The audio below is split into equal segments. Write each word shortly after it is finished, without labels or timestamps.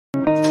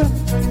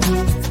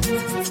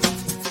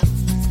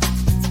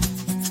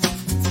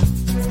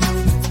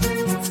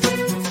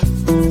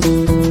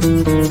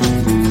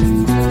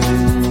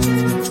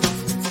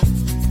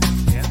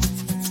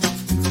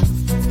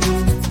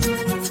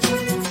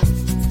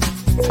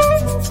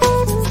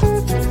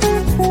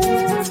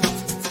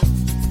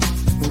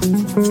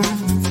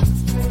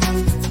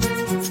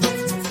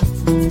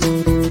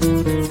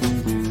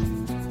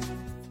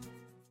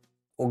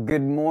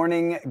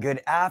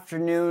good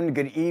afternoon,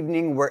 good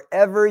evening,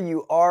 wherever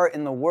you are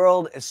in the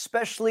world,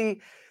 especially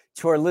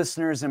to our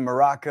listeners in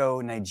Morocco,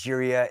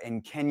 Nigeria,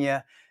 and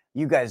Kenya.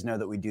 You guys know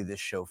that we do this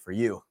show for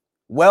you.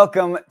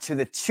 Welcome to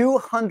the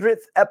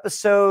 200th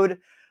episode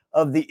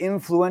of the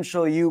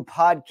Influential You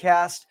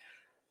podcast.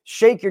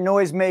 Shake your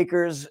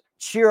noisemakers,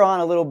 cheer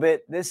on a little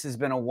bit. This has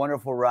been a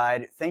wonderful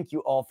ride. Thank you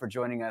all for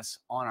joining us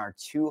on our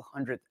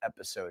 200th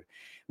episode.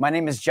 My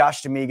name is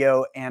Josh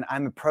D'Amigo, and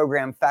I'm a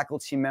program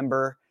faculty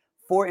member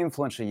for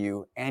Influential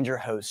You and your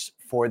host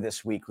for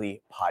this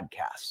weekly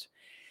podcast.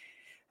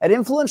 At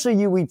Influential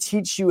You, we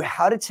teach you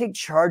how to take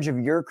charge of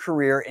your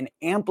career and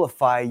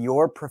amplify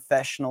your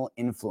professional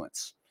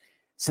influence.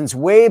 Since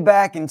way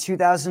back in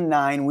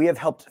 2009, we have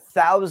helped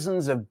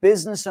thousands of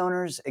business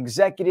owners,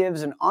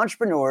 executives, and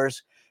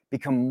entrepreneurs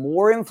become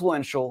more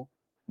influential,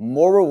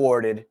 more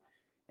rewarded,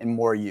 and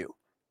more you.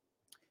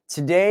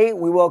 Today,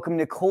 we welcome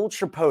Nicole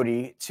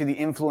Tripodi to the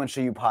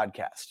Influential You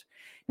podcast.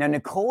 Now,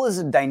 Nicole is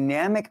a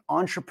dynamic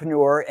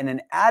entrepreneur and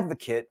an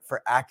advocate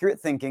for accurate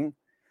thinking,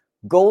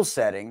 goal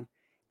setting,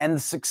 and the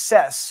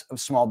success of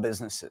small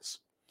businesses.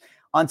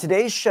 On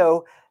today's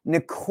show,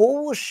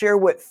 Nicole will share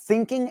what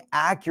thinking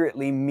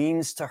accurately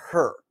means to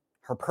her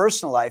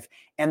personal life,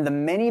 and the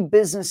many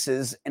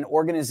businesses and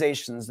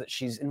organizations that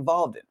she's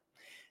involved in.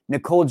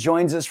 Nicole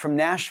joins us from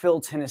Nashville,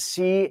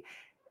 Tennessee.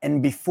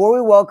 And before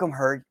we welcome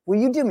her,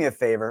 will you do me a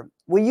favor?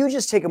 Will you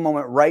just take a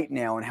moment right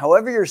now, and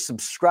however you're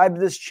subscribed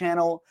to this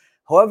channel,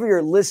 however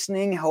you're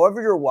listening,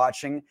 however you're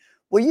watching,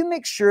 will you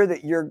make sure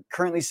that you're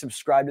currently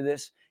subscribed to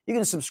this? You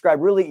can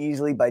subscribe really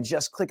easily by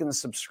just clicking the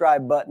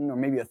subscribe button or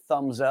maybe a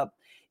thumbs up.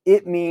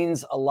 It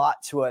means a lot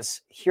to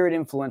us here at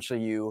Influential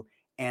You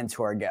and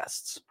to our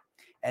guests.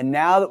 And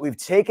now that we've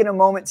taken a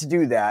moment to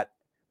do that,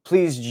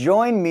 please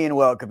join me in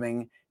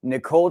welcoming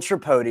Nicole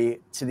Tripodi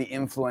to the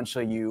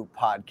Influential You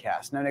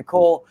podcast. Now,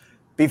 Nicole,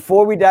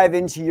 before we dive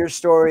into your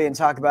story and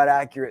talk about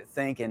accurate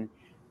thinking,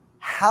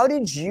 how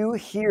did you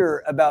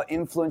hear about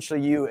Influential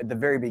You at the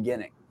very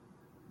beginning?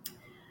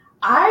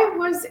 I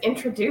was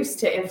introduced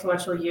to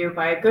Influential You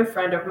by a good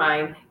friend of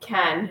mine,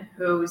 Ken,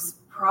 who's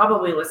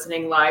probably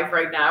listening live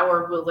right now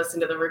or will listen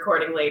to the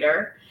recording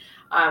later.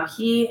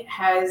 He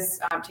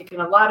has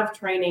taken a lot of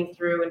training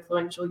through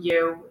Influential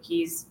You.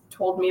 He's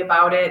told me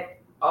about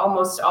it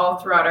almost all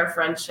throughout our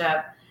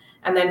friendship.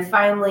 And then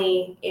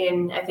finally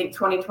in, I think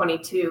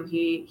 2022,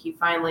 he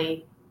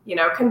finally,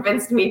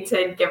 convinced me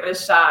to give it a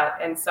shot.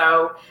 And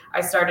so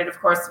I started, of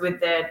course, with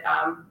the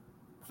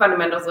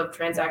fundamentals of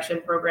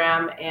transaction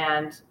program,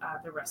 and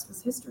the rest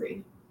was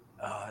history.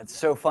 Oh, it's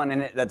so fun.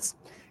 And that's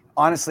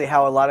honestly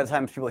how a lot of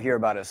times people hear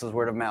about us, is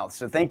word of mouth.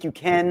 So thank you,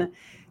 Ken.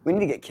 We need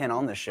to get Ken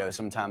on the show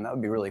sometime. That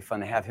would be really fun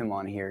to have him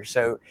on here.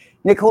 So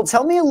Nicole,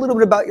 tell me a little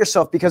bit about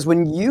yourself, because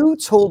when you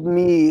told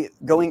me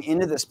going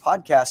into this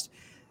podcast,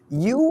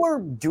 you were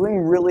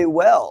doing really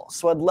well.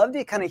 So I'd love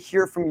to kind of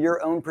hear from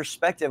your own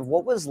perspective.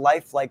 What was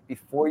life like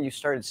before you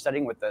started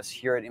studying with us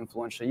here at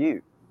Influential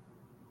You?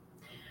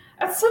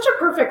 That's such a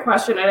perfect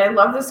question. And I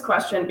love this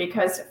question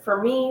because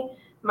for me,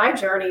 my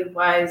journey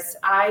was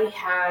I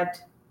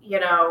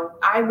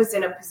was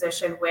in a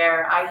position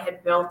where I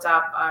had built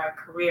up a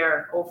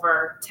career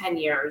over 10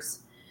 years.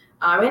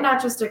 And not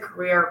just a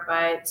career,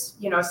 but,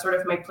 sort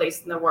of my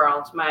place in the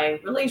world, my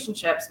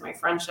relationships, my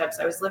friendships.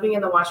 I was living in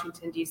the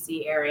Washington,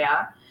 D.C.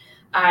 area.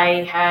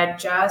 I had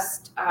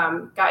just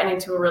gotten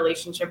into a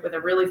relationship with a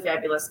really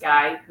fabulous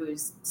guy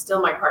who's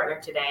still my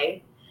partner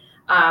today.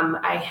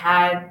 I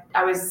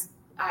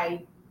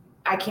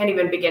can't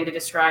even begin to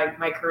describe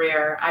my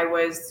career. I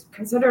was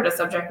considered a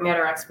subject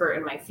matter expert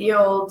in my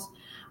field.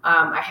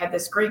 I had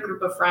this great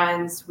group of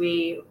friends.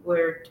 We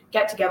would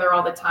get together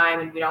all the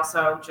time, and we'd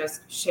also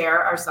just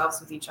share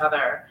ourselves with each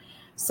other.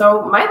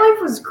 So my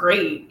life was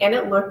great, and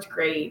it looked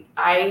great.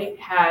 I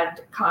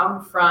had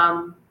come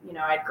from,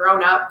 I'd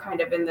grown up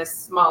kind of in this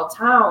small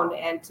town,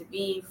 and to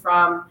be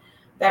from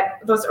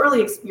those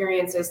early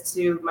experiences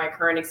to my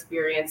current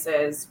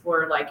experiences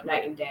were like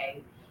night and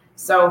day.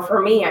 So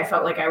for me, I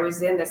felt like I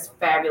was in this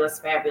fabulous,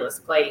 fabulous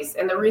place.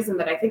 And the reason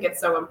that I think it's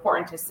so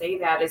important to say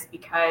that is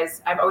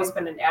because I've always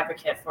been an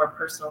advocate for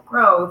personal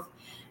growth.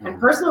 And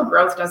personal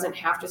growth doesn't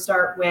have to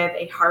start with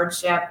a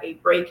hardship, a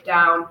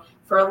breakdown.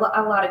 For a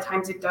lot of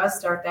times it does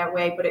start that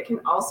way, but it can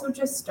also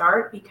just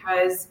start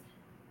because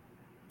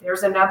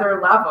there's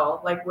another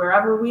level. Like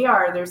wherever we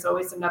are, there's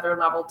always another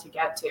level to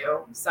get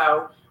to.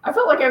 So I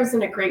felt like I was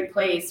in a great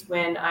place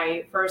when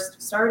I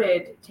first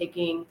started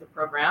taking the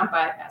program,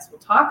 but as we'll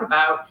talk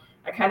about,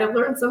 I kind of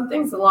learned some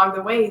things along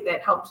the way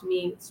that helped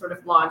me sort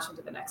of launch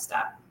into the next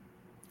step.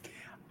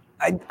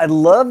 I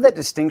love that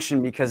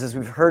distinction, because as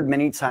we've heard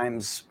many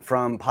times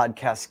from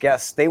podcast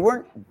guests, they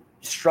weren't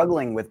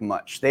struggling with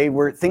much.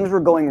 Things were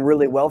going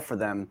really well for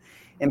them.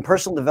 And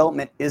personal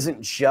development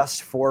isn't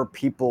just for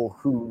people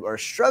who are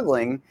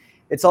struggling.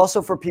 It's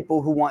also for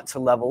people who want to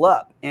level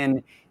up.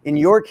 And in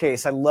your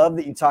case, I love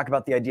that you talk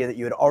about the idea that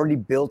you had already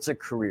built a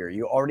career.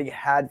 You already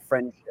had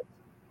friendships,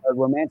 a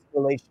romantic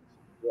relationship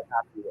you were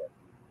happy with.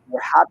 You were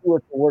happy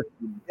with the work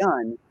you've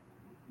done,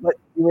 but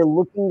you were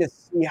looking to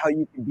see how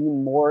you could be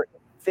more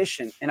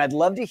efficient. And I'd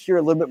love to hear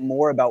a little bit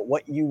more about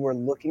what you were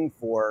looking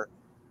for,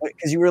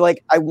 because you were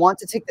like, I want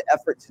to take the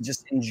effort to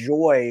just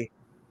enjoy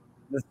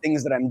the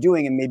things that I'm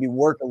doing and maybe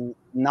work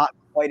not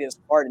quite as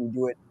hard and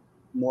do it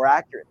more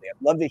accurately.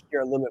 I'd love to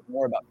hear a little bit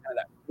more about kind of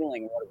that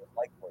feeling and what it was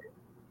like for you.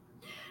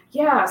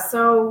 Yeah,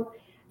 so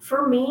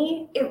for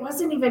me, it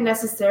wasn't even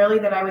necessarily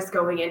that I was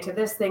going into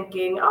this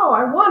thinking, oh,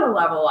 I want to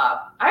level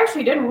up. I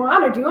actually didn't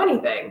want to do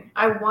anything.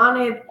 I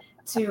wanted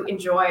to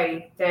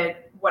enjoy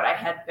what I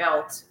had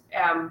built.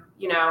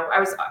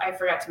 I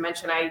forgot to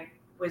mention I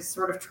was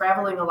sort of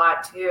traveling a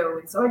lot too.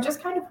 And so I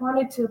just kind of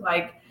wanted to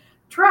like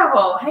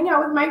travel, hang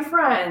out with my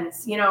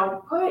friends,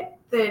 put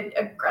the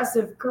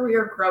aggressive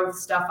career growth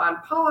stuff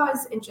on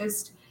pause and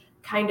just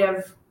kind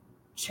of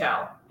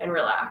chill and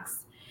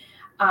relax.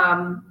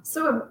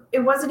 So it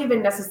wasn't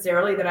even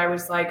necessarily that I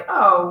was like,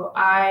 oh,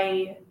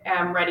 I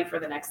am ready for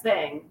the next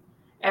thing.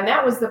 And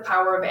that was the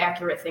power of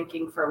accurate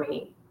thinking for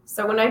me.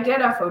 So when I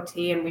did FOT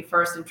and we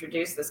first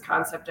introduced this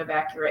concept of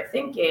accurate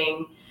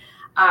thinking,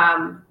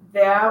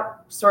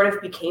 that sort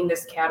of became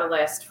this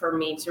catalyst for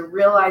me to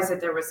realize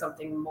that there was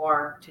something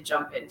more to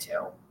jump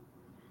into.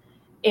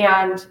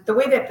 And the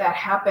way that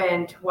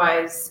happened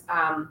was,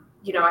 I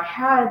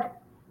had,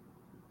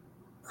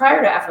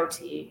 prior to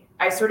FOT,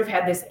 I sort of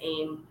had this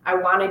aim. I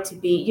wanted to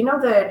be,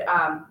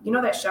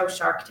 that show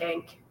Shark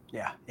Tank?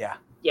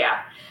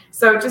 Yeah.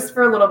 So just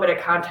for a little bit of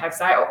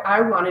context, I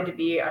wanted to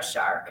be a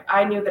shark.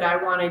 I knew that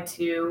I wanted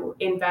to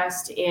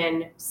invest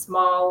in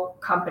small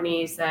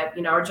companies that,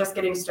 are just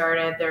getting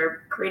started.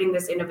 They're creating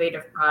this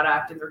innovative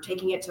product and they're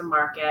taking it to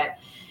market.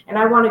 And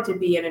I wanted to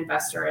be an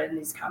investor in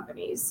these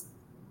companies.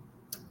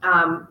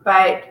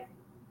 But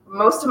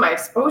most of my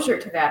exposure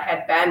to that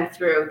had been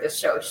through the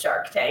show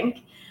Shark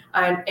Tank.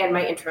 And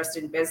my interest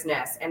in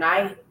business. And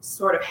I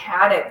sort of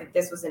had it that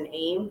this was an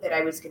aim that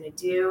I was going to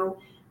do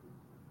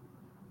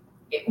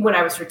when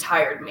I was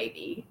retired,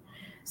 maybe.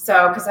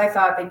 So, because I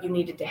thought that you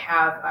needed to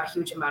have a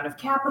huge amount of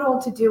capital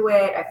to do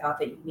it. I thought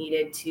that you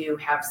needed to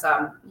have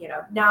some,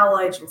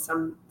 knowledge and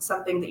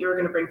something that you were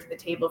going to bring to the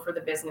table for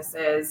the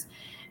businesses.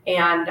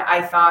 And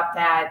I thought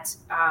that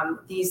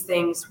these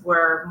things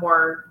were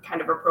more kind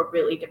of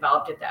appropriately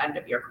developed at the end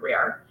of your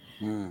career.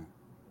 Mm.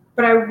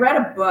 But I read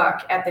a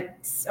book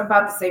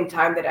about the same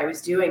time that I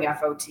was doing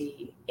FOT,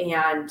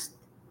 and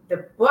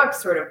the book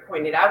sort of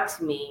pointed out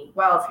to me,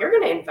 well, if you're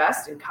going to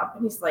invest in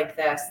companies like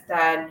this,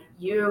 then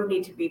you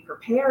need to be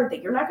prepared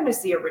that you're not going to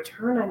see a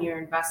return on your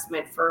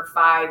investment for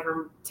 5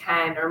 or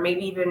 10 or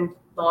maybe even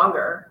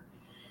longer.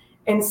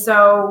 And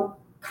so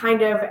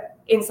kind of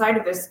inside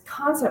of this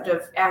concept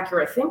of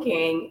accurate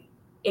thinking,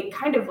 it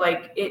kind of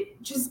like,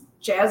 it just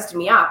jazzed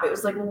me up. It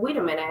was like, well, wait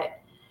a minute.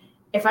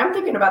 If I'm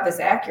thinking about this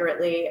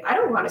accurately, I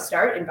don't want to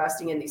start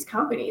investing in these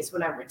companies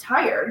when I'm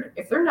retired.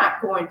 If they're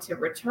not going to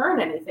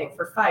return anything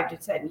for 5 to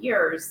 10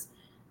 years,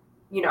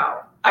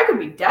 I could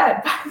be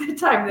dead by the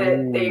time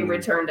that they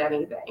returned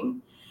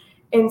anything.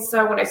 And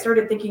so when I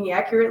started thinking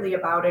accurately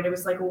about it, it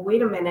was like, well,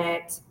 wait a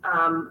minute.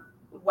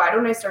 Why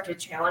don't I start to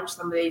challenge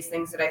some of these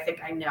things that I think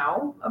I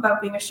know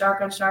about being a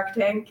shark on Shark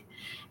Tank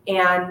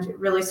and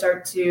really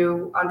start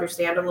to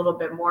understand a little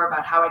bit more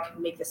about how I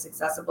can make this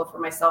accessible for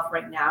myself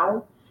right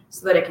now,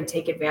 so that I can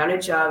take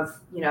advantage of,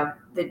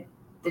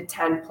 the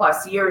 10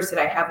 plus years that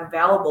I have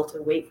available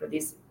to wait for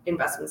these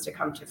investments to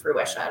come to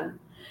fruition.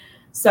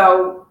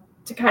 So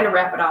to kind of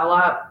wrap it all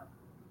up,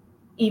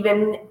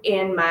 even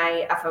in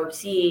my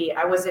FOT,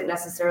 I wasn't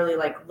necessarily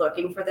like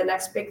looking for the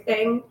next big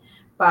thing,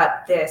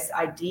 but this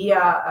idea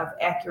of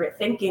accurate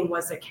thinking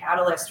was a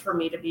catalyst for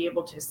me to be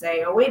able to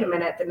say, oh, wait a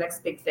minute, the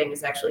next big thing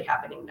is actually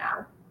happening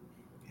now.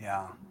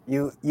 Yeah,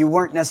 you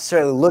weren't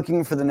necessarily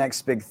looking for the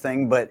next big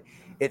thing, but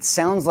it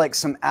sounds like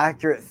some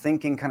accurate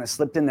thinking kind of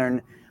slipped in there.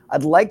 And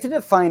I'd like to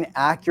define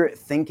accurate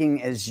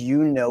thinking as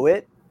you know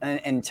it,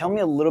 and tell me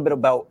a little bit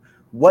about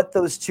what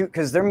those two,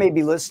 because there may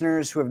be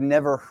listeners who have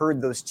never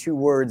heard those two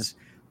words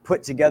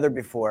put together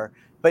before.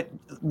 But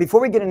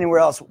before we get anywhere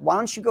else, why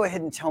don't you go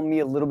ahead and tell me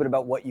a little bit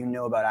about what you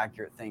know about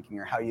accurate thinking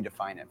or how you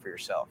define it for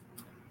yourself?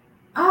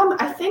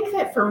 I think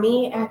that for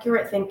me,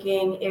 accurate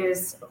thinking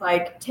is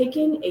like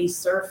taking a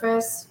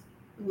surface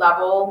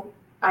level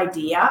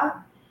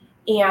idea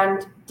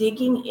and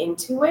digging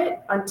into it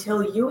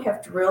until you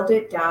have drilled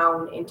it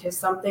down into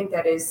something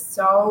that is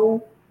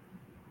so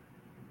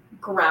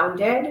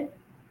grounded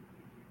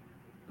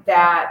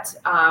that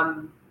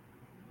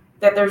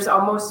that there's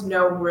almost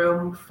no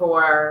room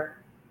for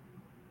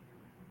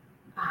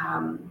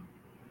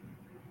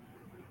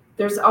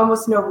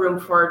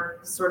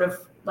sort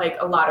of like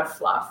a lot of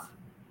fluff.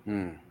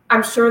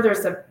 I'm sure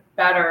there's a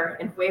better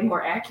and way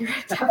more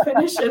accurate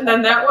definition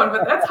than that one,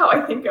 but that's how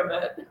I think of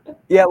it.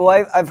 Yeah,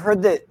 well, I've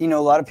heard that, a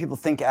lot of people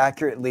think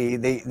accurately.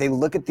 They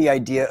look at the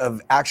idea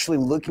of actually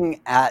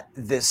looking at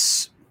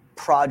this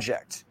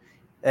project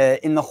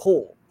in the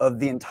whole of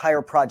the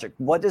entire project.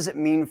 What does it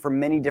mean for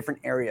many different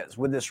areas?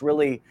 Would this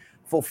really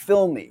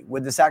fulfill me?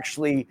 Would this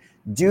actually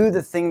do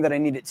the thing that I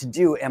need it to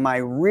do? Am I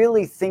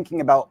really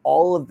thinking about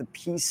all of the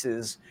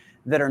pieces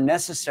that are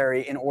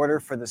necessary in order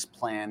for this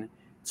plan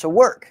to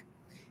work?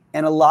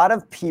 And a lot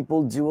of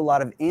people do a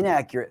lot of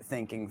inaccurate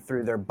thinking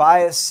through their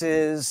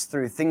biases,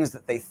 through things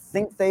that they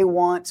think they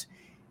want.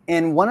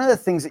 And one of the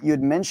things that you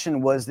had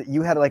mentioned was that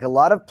you had like a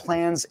lot of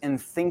plans and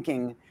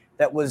thinking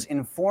that was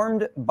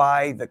informed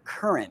by the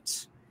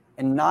current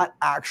and not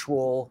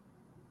actual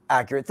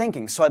accurate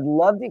thinking. So I'd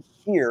love to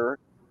hear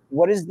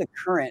what is the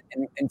current,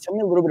 and tell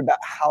me a little bit about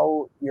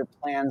how your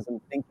plans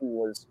and thinking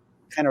was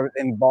kind of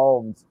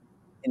involved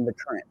in the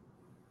current.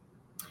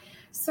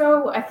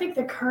 So I think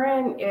the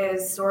current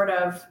is sort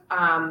of,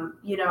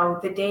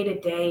 the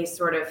day-to-day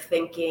sort of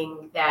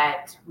thinking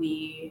that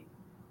we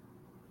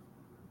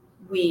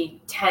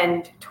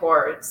tend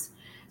towards.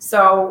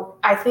 So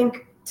I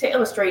think, to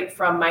illustrate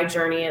from my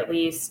journey at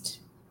least,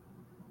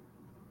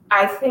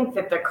 I think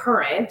that the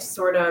current,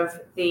 sort of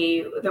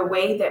the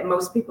way that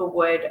most people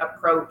would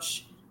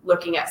approach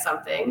looking at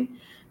something,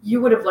 you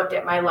would have looked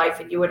at my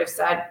life and you would have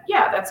said,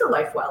 yeah, that's a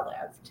life well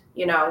lived.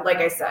 Like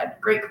I said,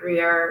 great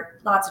career,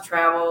 lots of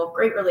travel,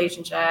 great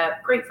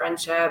relationship, great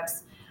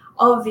friendships,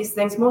 all of these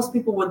things. Most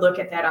people would look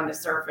at that on the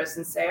surface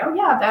and say, oh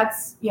yeah,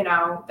 that's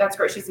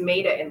great. She's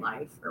made it in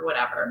life or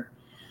whatever.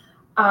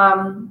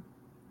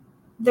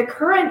 The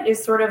current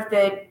is sort of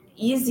the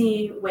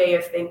easy way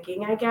of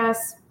thinking, I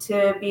guess,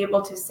 to be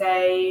able to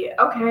say,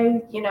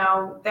 okay,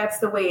 that's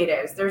the way it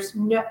is. There's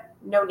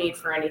no need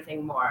for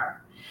anything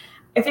more.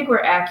 I think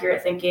where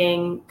accurate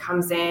thinking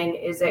comes in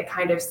is it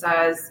kind of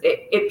says,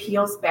 it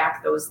peels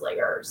back those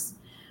layers.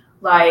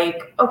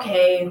 Like,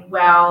 okay,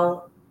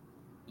 well,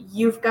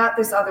 you've got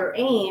this other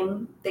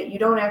aim that you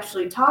don't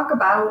actually talk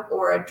about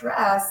or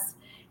address.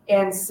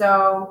 And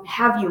so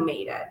have you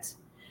made it?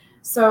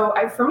 So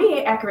for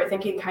me, accurate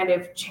thinking kind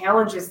of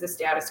challenges the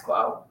status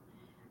quo.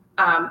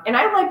 And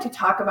I like to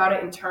talk about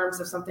it in terms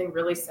of something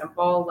really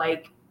simple,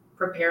 like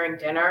preparing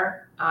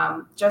dinner,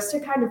 just to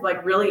kind of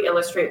like really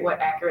illustrate what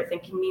accurate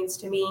thinking means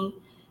to me.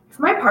 If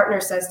my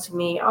partner says to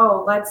me,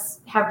 oh,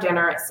 let's have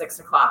dinner at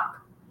 6:00,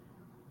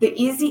 the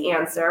easy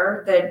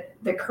answer, that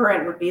the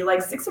current would be like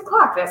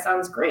 6:00, that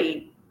sounds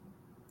great.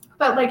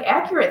 But like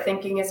accurate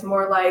thinking is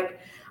more like,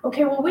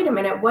 okay, well, wait a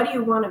minute, what do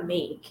you want to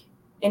make?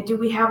 And do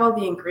we have all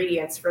the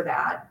ingredients for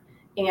that?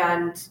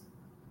 And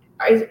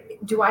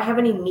do I have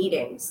any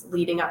meetings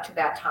leading up to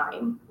that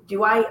time?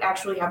 Do I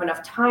actually have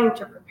enough time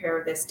to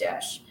prepare this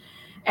dish?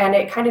 And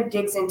it kind of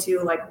digs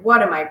into like,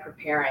 what am I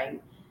preparing?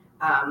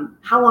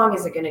 How long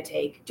is it going to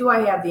take? Do I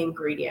have the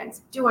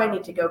ingredients? Do I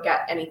need to go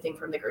get anything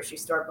from the grocery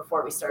store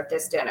before we start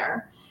this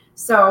dinner?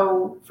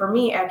 So for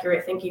me,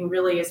 accurate thinking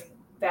really is,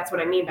 that's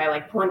what I mean by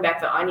like pulling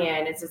back the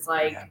onion. It's just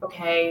like,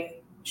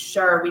 okay,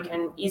 sure, we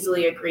can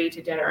easily agree to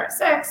dinner at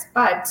 6,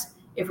 but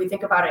if we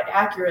think about it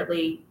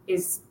accurately,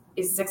 is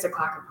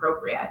 6:00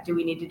 appropriate? Do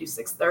we need to do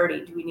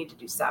 6:30? Do we need to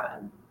do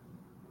 7?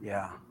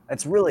 Yeah,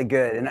 that's really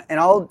good. And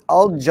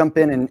I'll jump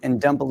in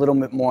and dump a little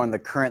bit more on the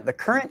current. The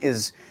current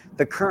is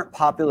the current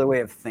popular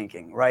way of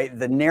thinking, right?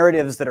 The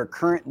narratives that are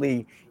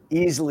currently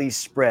easily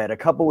spread. A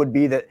couple would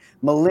be that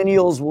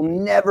millennials will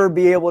never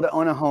be able to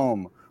own a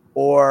home.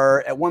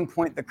 Or at one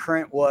point, the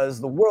current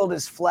was the world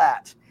is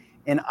flat.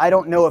 And I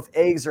don't know if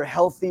eggs are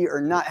healthy or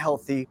not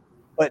healthy,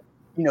 but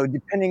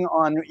depending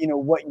on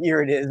what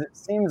year it is, it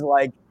seems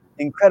like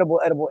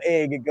incredible edible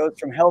egg, it goes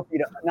from healthy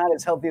to not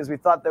as healthy as we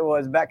thought there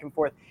was, back and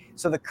forth.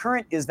 So the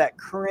current is that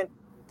current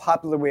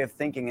popular way of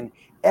thinking, and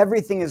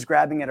everything is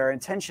grabbing at our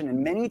attention.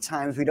 And many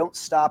times we don't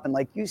stop and,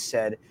 like you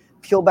said,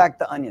 peel back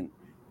the onion,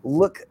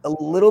 look a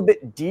little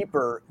bit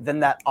deeper than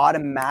that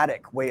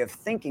automatic way of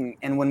thinking.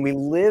 And when we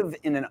live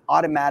in an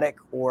automatic,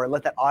 or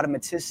let that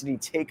automaticity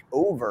take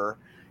over,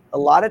 a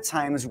lot of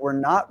times we're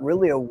not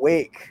really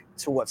awake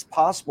to what's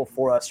possible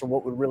for us or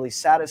what would really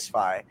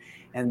satisfy.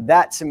 And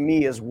that, to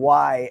me, is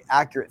why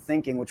accurate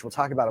thinking, which we'll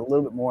talk about a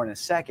little bit more in a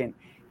second,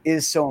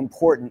 is so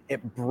important.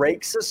 It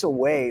breaks us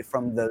away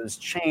from those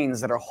chains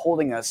that are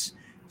holding us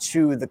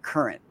to the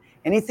current.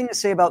 Anything to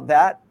say about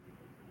that?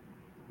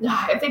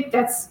 I think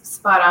that's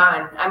spot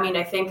on. I mean,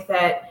 I think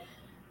that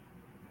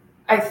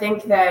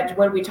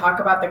when we talk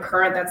about the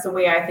current, that's the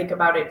way I think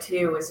about it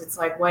too, is it's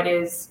like, what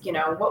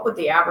would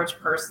the average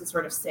person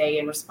sort of say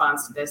in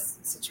response to this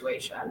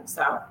situation?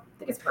 So I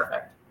think it's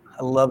perfect.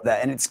 I love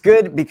that. And it's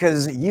good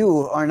because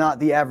you are not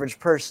the average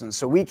person,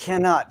 so we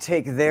cannot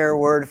take their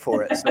word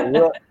for it.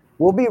 So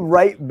we'll be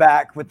right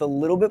back with a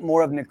little bit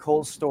more of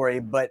Nicole's story,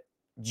 but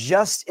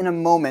just in a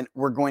moment,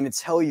 we're going to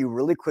tell you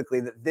really quickly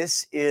that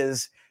this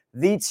is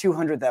the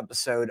 200th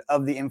episode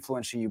of the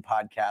Influential You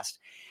podcast,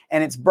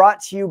 and it's brought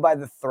to you by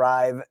the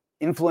Thrive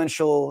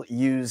Influential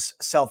You's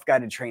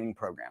self-guided training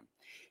program.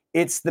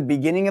 It's the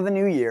beginning of a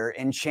new year,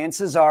 and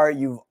chances are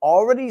you've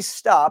already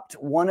stopped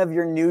one of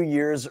your New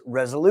Year's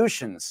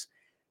resolutions.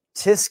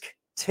 Tisk,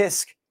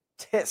 tisk,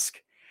 tisk.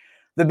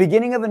 The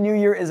beginning of a new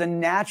year is a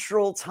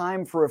natural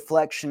time for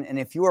reflection, and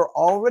if you are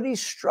already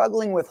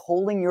struggling with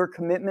holding your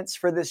commitments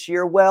for this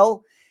year,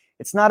 well,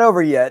 it's not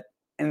over yet,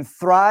 and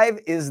Thrive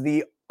is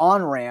the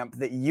on-ramp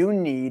that you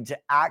need to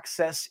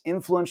access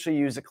Influential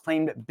You's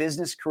acclaimed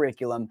business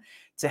curriculum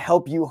to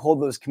help you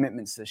hold those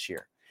commitments this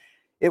year.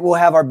 It will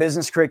have our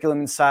business curriculum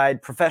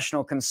inside,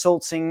 professional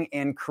consulting,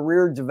 and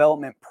career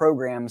development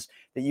programs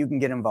that you can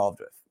get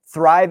involved with.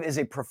 Thrive is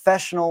a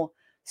professional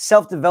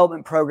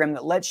self-development program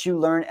that lets you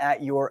learn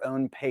at your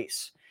own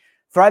pace.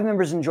 Thrive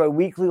members enjoy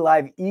weekly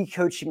live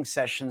e-coaching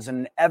sessions and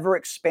an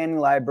ever-expanding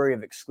library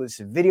of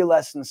exclusive video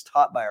lessons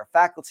taught by our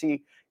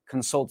faculty,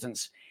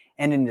 consultants,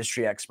 and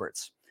industry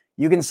experts.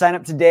 You can sign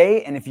up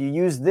today, and if you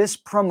use this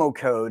promo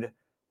code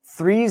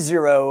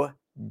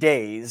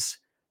 30days,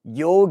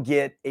 you'll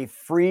get a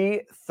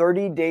free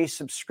 30-day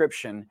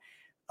subscription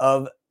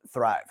of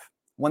Thrive.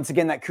 Once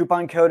again, that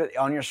coupon code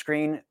on your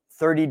screen,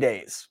 30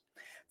 days.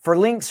 For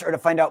links or to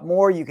find out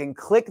more, you can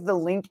click the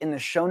link in the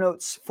show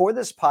notes for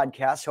this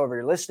podcast, however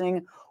you're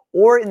listening,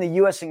 or in the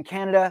US and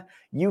Canada,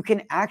 you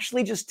can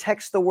actually just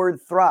text the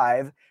word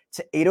Thrive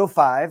to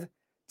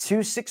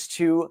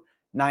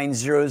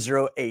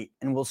 805-262-9008,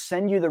 and we'll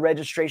send you the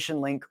registration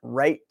link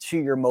right to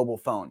your mobile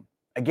phone.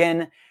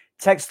 Again,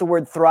 text the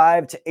word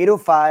Thrive to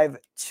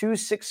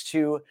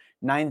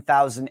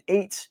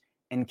 805-262-9008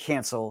 and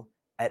cancel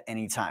at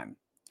any time.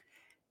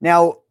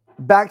 Now,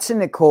 back to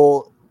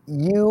Nicole.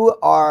 You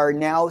are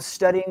now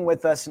studying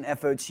with us in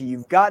FOT.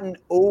 You've gotten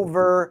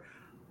over,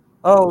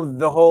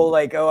 the whole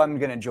I'm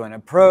going to join a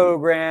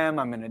program,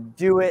 I'm going to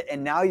do it.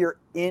 And now you're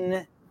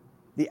in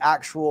the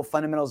actual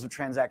fundamentals of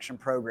transaction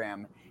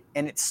program.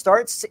 And it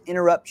starts to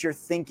interrupt your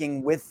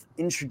thinking with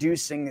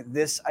introducing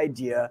this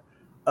idea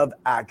of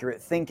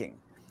accurate thinking.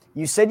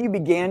 You said you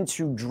began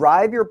to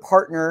drive your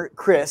partner,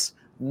 Chris,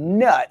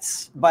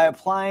 nuts by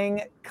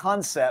applying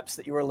concepts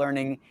that you were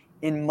learning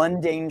in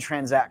mundane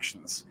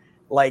transactions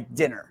like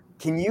dinner.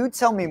 Can you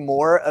tell me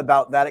more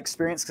about that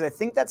experience? Because I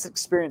think that's an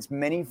experience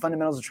many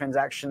fundamentals of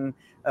transaction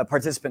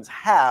participants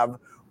have,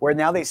 where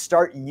now they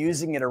start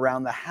using it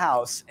around the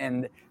house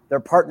and their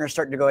partners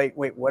start to go,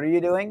 wait, what are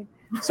you doing?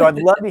 So I'd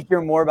love to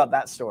hear more about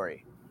that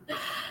story.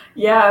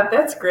 Yeah,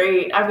 that's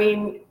great. I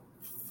mean,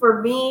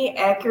 for me,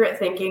 accurate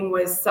thinking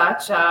was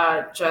such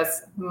a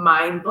just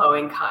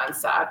mind-blowing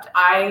concept.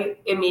 I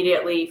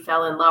immediately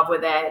fell in love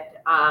with it.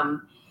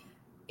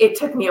 It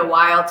took me a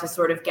while to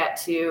sort of get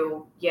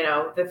to,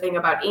 the thing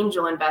about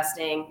angel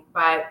investing.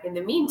 But in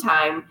the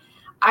meantime,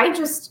 I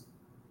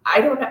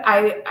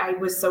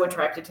was so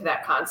attracted to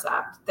that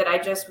concept that I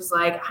just was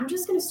like, I'm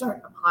just going to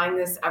start applying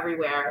this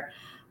everywhere.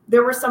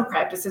 There were some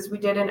practices we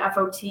did in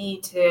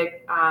FOT to,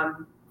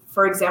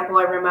 for example,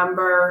 I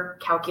remember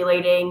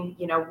calculating,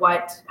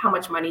 how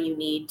much money you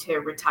need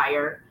to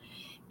retire.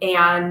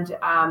 And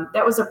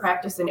that was a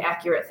practice in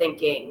accurate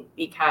thinking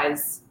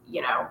because,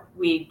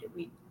 we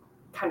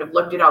kind of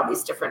looked at all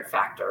these different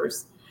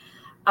factors.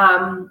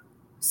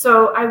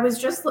 So I was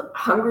just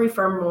hungry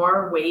for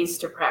more ways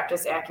to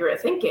practice accurate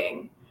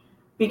thinking,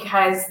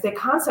 because the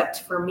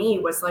concept for me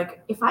was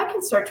like, if I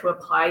can start to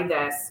apply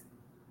this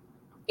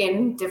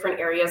in different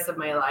areas of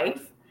my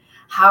life,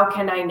 how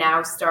can I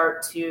now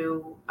start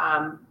to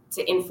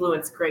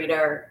influence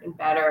greater and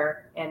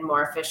better and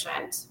more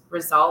efficient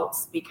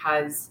results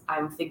because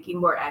I'm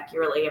thinking more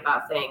accurately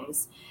about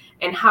things?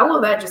 And how will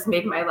that just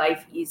make my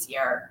life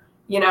easier?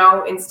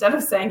 Instead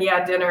of saying,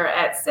 dinner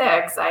at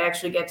 6, I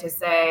actually get to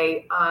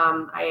say,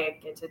 I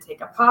get to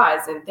take a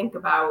pause and think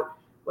about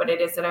what it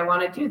is that I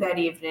want to do that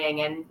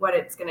evening and what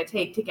it's going to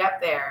take to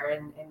get there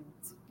and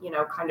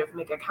kind of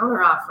make a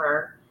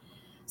counteroffer.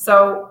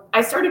 So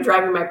I started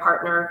driving my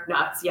partner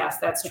nuts. Yes,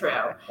 that's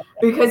true.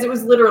 Because it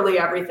was literally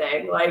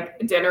everything, like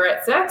dinner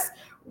at 6.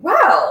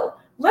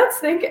 Well, let's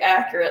think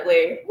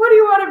accurately. What do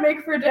you want to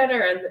make for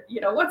dinner? And,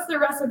 what's the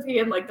recipe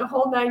and the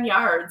whole 9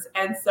 yards?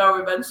 And so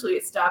eventually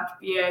it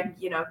stopped being,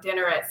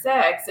 dinner at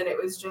 6. And it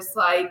was just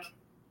like,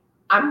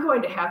 I'm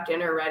going to have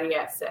dinner ready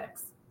at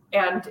 6.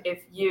 And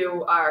if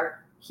you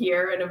are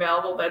here and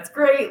available, that's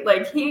great.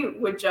 He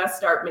would just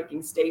start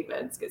making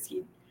statements because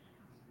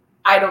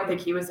I don't think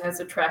he was as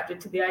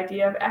attracted to the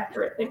idea of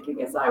accurate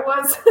thinking as I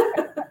was.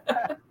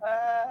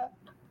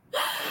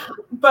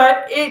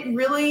 But it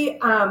really,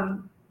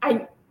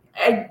 I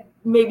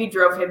maybe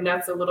drove him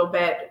nuts a little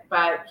bit,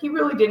 but he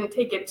really didn't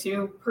take it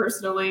too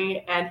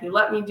personally, and he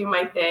let me do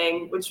my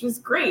thing, which was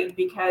great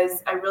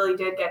because I really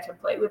did get to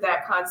play with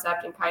that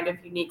concept in kind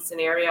of unique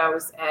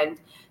scenarios.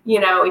 And,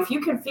 if you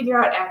can figure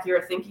out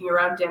accurate thinking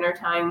around dinner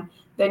time,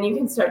 then you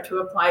can start to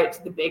apply it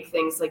to the big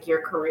things like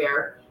your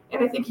career.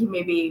 And I think he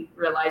maybe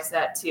realized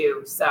that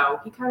too. So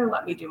he kind of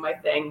let me do my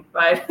thing,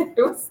 but it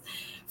was,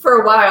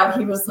 for a while,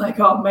 he was like,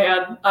 oh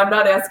man, I'm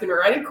not asking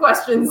her any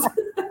questions.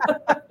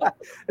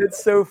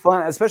 It's so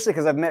fun, especially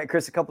because I've met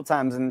Chris a couple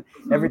times, and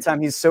every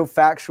time he's so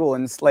factual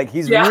and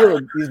he's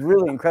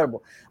really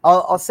incredible.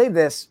 I'll say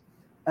this.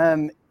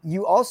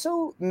 You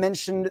also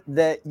mentioned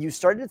that you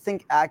started to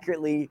think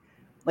accurately,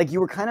 like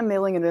you were kind of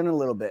mailing it in a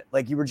little bit,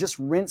 like you were just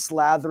rinse,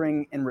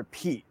 lathering, and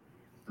repeat.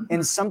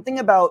 And something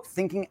about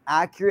thinking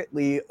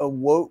accurately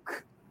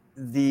awoke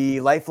the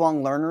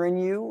lifelong learner in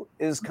you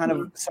is kind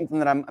of something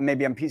that I'm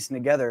piecing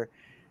together.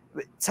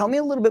 But tell me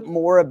a little bit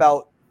more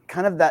about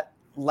kind of that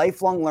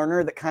lifelong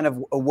learner that kind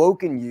of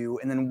awoke in you,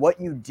 and then what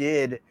you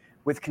did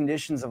with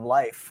conditions of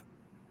life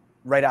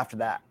right after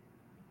that.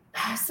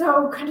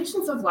 So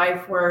conditions of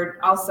life were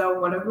also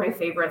one of my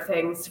favorite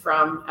things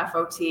from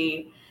FOT.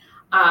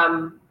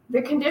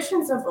 The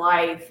conditions of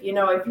life,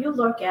 if you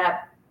look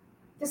at,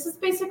 this is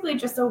basically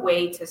just a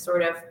way to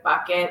sort of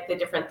bucket the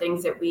different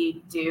things that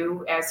we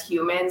do as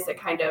humans that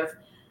kind of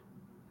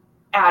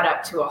add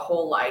up to a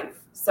whole life.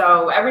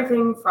 So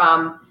everything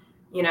from,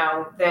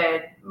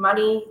 the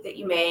money that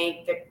you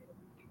make,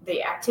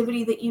 the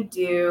activity that you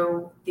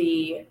do,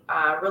 the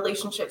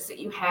relationships that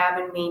you have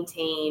and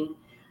maintain,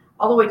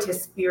 all the way to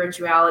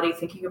spirituality,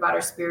 thinking about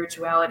our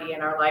spirituality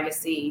and our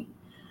legacy.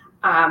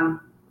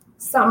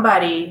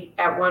 Somebody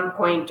at one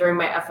point during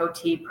my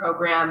FOT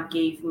program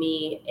gave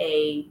me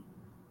a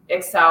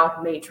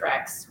Excel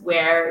matrix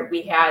where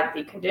we had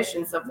the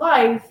conditions of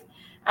life,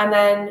 and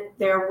then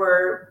there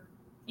were,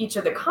 each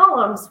of the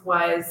columns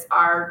was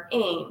our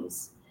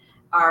aims,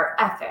 our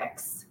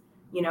ethics,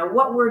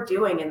 what we're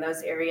doing in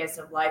those areas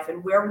of life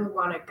and where we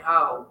want to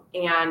go.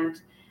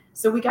 And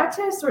so we got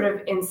to sort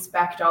of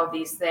inspect all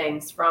these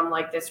things from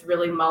like this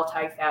really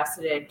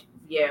multifaceted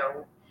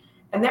view.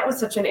 And that was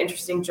such an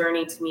interesting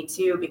journey to me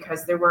too,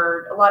 because there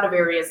were a lot of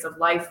areas of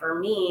life for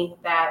me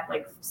that,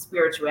 like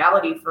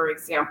spirituality, for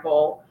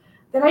example,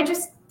 that I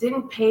just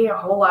didn't pay a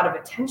whole lot of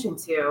attention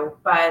to.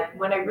 But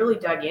when I really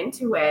dug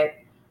into it,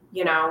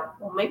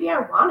 well, maybe I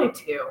wanted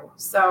to.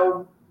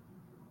 So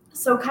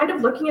kind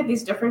of looking at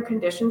these different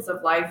conditions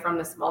of life from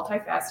this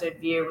multifaceted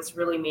view was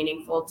really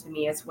meaningful to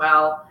me as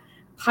well.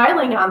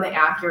 Piling on the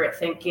accurate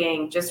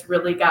thinking just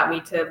really got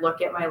me to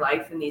look at my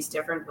life in these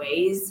different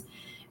ways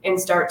and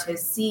start to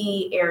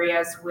see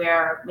areas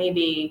where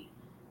maybe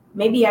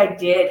I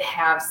did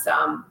have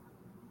some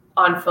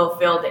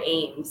unfulfilled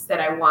aims that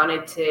I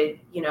wanted to,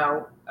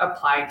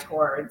 apply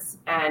towards.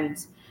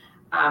 And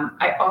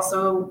I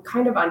also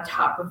kind of on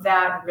top of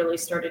that really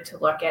started to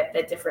look at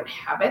the different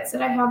habits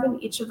that I have in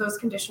each of those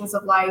conditions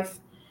of life.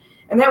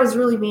 And that was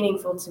really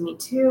meaningful to me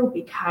too,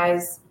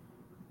 because,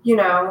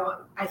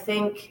 I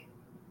think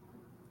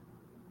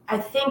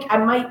I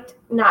might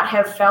not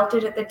have felt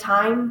it at the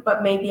time,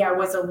 but maybe I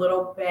was a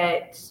little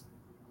bit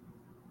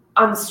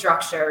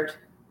unstructured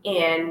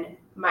in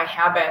my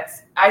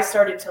habits. I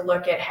started to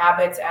look at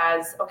habits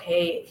as,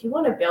 okay, if you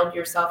want to build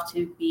yourself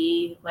to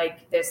be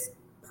like this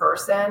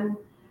person,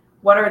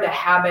 what are the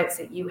habits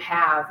that you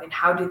have and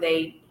how do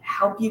they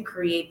help you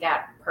create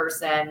that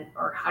person,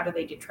 or how do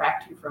they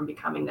detract you from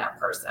becoming that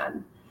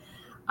person?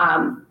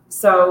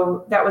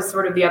 So that was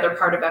sort of the other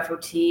part of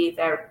FOT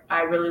that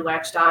I really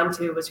latched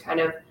onto, was kind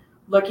of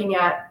looking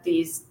at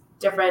these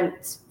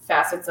different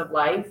facets of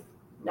life,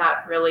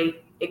 not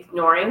really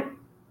ignoring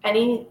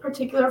any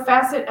particular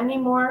facet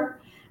anymore,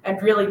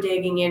 and really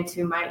digging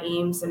into my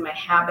aims and my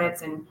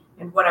habits and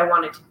what I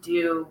wanted to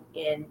do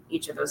in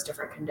each of those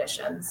different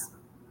conditions.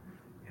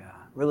 Yeah,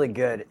 really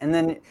good. And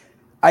then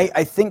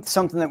I think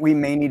something that we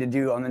may need to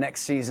do on the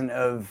next season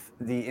of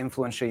the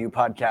Influential You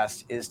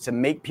podcast is to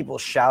make people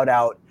shout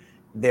out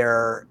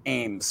their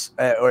aims,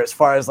 or as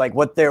far as like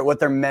what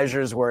their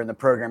measures were in the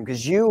program,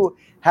 because you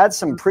had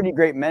some pretty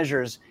great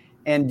measures.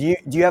 And do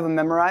you have them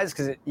memerized?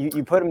 Because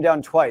you put them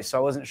down twice, so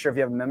I wasn't sure if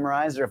you have them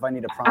memorized or if I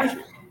need to prompt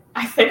you.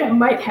 I think I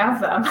might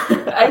have them.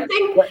 I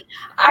think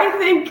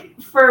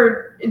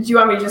do you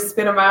want me to just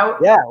spit them out?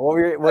 Yeah.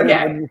 What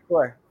did you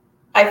score?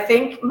 I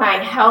think my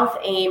health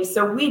aim,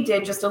 so we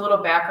did just a little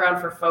background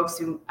for folks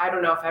who, I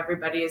don't know if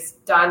everybody has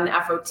done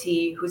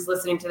FOT who's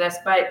listening to this,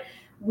 but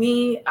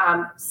we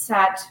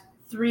set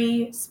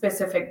 3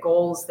 specific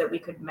goals that we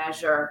could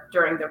measure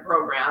during the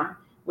program,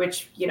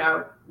 which,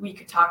 we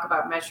could talk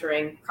about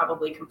measuring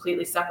probably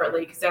completely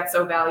separately because that's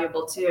so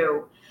valuable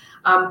too.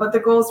 But the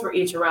goals were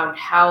each around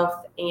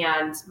health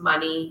and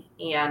money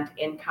and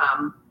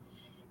income.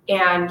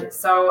 And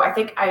so I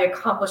think I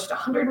accomplished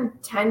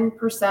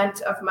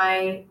 110% of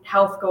my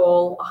health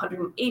goal,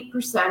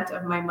 108%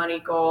 of my money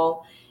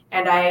goal,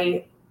 and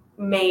I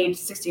made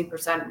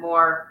 16%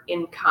 more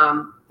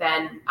income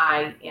than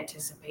I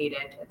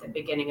anticipated at the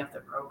beginning of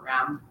the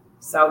program.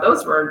 So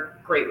those were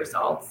great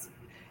results.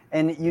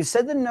 And you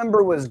said the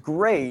number was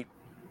great,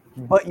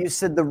 but you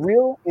said the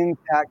real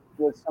impact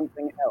was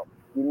something else.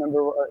 You remember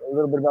a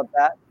little bit about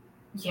that?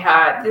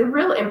 Yeah, the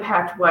real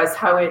impact was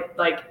how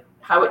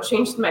it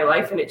changed my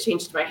life and it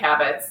changed my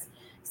habits.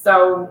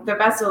 So the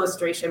best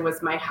illustration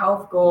was my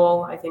health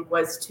goal, I think,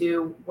 was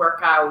to work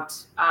out,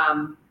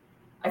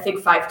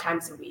 5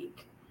 times a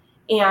week.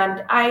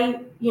 And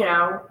I,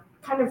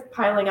 kind of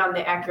piling on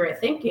the accurate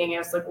thinking, I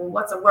was like, well,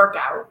 what's a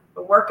workout?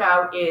 A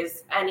workout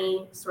is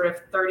any sort of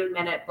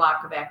 30-minute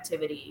block of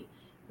activity,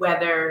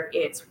 whether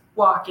it's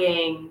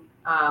walking,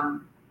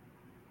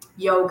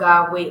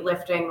 yoga,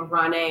 weightlifting,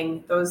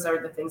 running. Those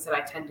are the things that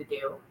I tend to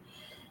do.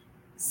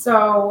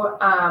 So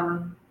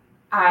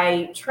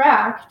I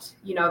tracked,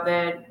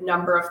 the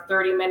number of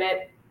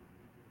 30-minute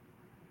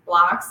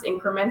blocks,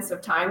 increments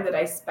of time that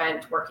I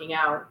spent working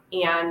out.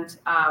 And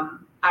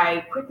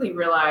I quickly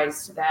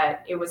realized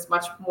that it was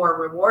much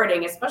more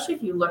rewarding, especially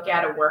if you look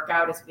at a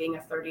workout as being a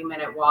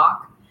 30-minute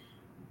walk.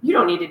 You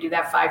don't need to do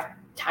that 5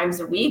 times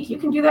a week. You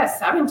can do that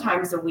 7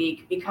 times a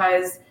week,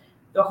 because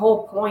the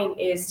whole point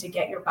is to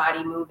get your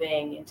body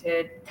moving and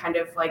to kind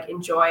of like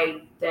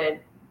enjoy the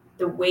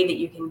way that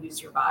you can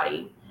use your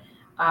body.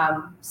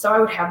 So I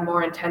would have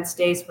more intense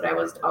days, but I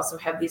would also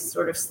have these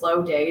sort of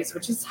slow days,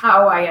 which is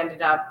how I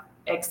ended up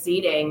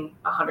exceeding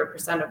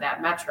 100% of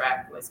that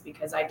metric, was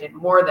because I did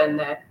more than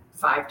the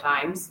 5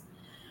 times.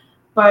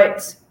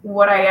 But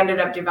what I ended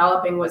up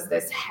developing was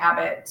this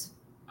habit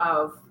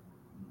of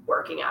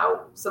working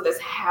out. So this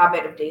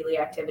habit of daily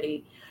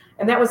activity.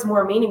 And that was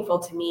more meaningful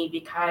to me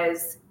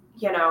because,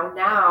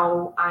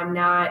 now I'm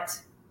not,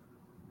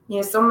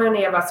 so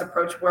many of us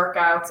approach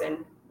workouts,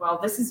 and well,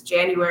 this is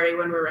January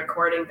when we're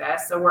recording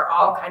this. So we're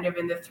all kind of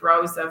in the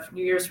throes of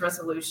New Year's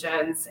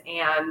resolutions.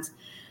 And,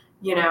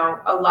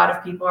 a lot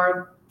of people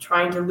are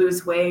trying to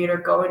lose weight or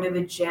go into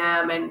the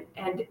gym.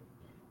 And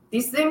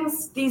these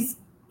things, these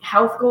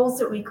health goals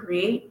that we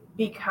create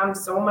become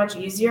so much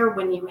easier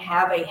when you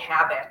have a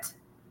habit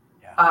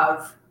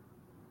of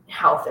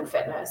health and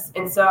fitness.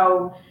 And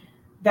so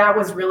that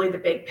was really the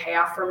big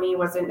payoff for me.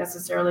 Wasn't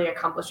necessarily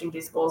accomplishing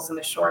these goals in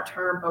the short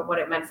term, but what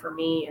it meant for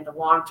me in the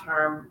long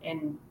term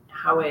and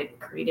how it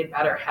created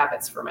better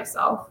habits for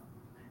myself.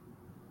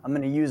 I'm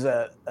going to use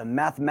a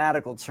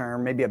mathematical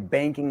term, maybe a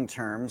banking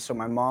term, so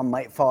my mom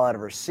might fall out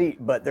of her seat,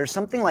 but there's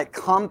something like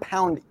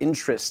compound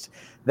interest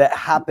that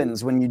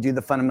happens when you do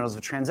the Fundamentals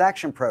of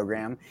Transaction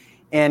program.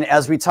 And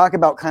as we talk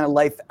about kind of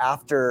life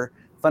after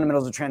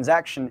Fundamentals of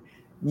Transaction,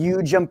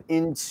 you jump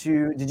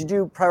into, did you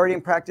do Priority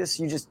and Practice?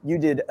 You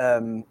did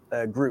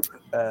a group.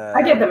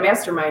 I did the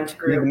mastermind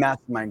group. You did the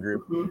mastermind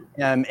group.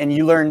 Mm-hmm. And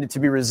you learned to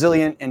be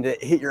resilient and to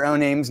hit your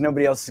own aims.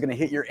 Nobody else is going to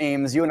hit your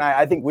aims. You and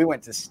I think we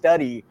went to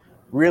study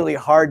really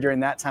hard during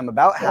that time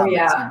about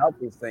habits and about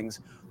these things.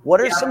 What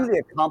are some of the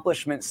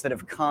accomplishments that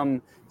have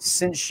come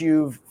since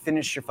you've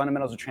finished your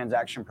Fundamentals of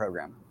Transaction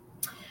program?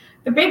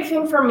 The big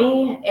thing for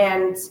me,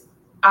 and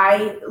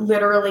I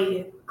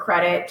literally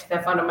credit the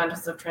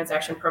Fundamentals of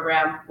Transaction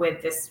program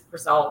with this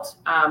result.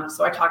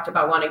 So I talked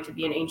about wanting to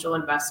be an angel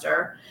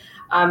investor.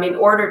 In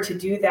order to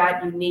do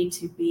that, you need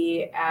to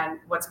be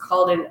what's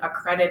called an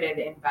accredited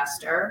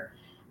investor.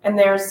 And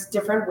there's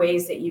different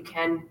ways that you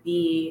can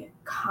be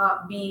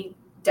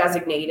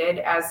designated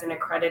as an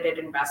accredited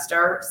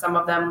investor, some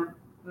of them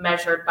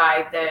measured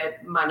by the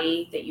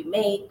money that you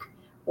make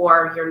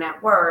or your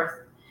net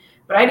worth.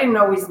 But I didn't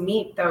always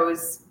meet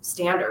those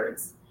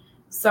standards.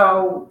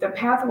 So the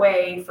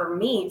pathway for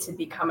me to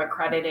become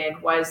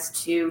accredited was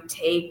to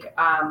take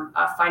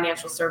a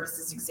financial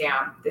services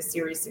exam, the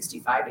Series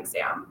 65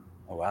 exam.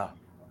 Oh, wow.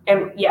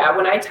 And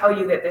when I tell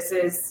you that this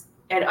is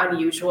an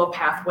unusual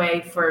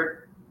pathway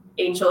for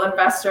angel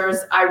investors,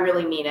 I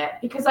really mean it,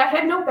 because I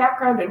had no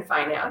background in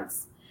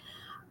finance.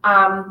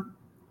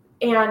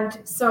 And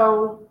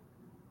so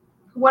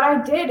what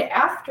I did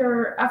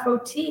after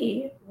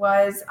FOT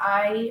was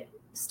I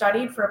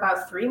studied for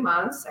about 3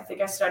 months. I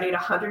think I studied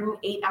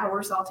 108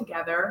 hours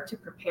altogether to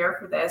prepare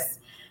for this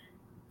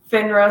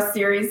FINRA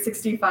Series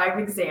 65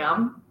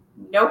 exam.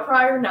 No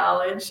prior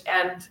knowledge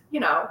and,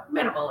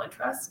 minimal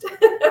interest.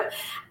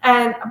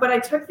 But I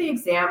took the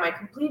exam, I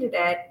completed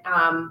it,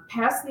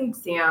 passed the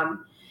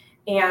exam.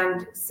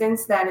 And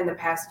since then, in the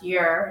past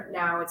year,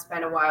 now it's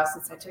been a while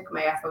since I took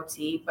my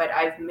FOT, but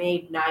I've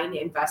made 9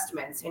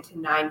 investments into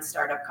 9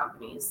 startup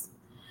companies.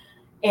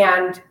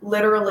 And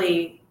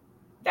literally,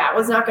 that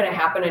was not going to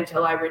happen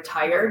until I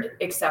retired,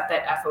 except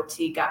that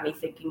FOT got me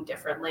thinking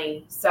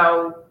differently.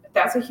 So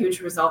that's a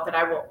huge result that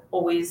I will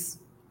always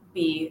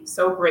be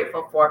so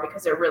grateful for,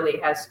 because it really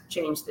has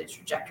changed the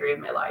trajectory of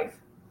my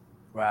life.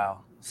 Wow.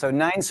 So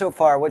 9 so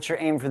far. What's your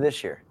aim for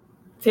this year?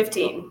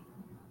 15.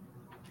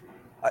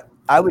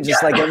 I would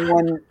just like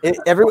everyone,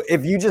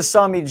 if you just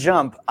saw me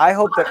jump, I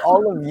hope that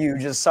all of you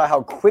just saw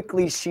how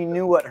quickly she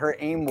knew what her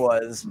aim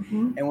was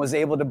and was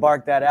able to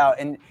bark that out.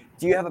 And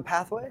do you have a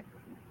pathway?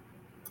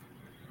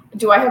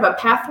 Do I have a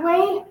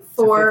pathway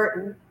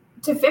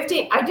to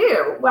 15? I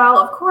do. Well,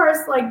 of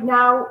course, like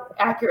now,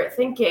 accurate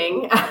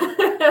thinking.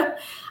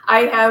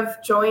 I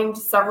have joined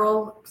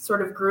several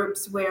sort of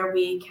groups where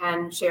we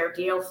can share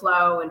deal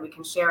flow and we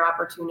can share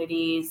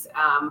opportunities.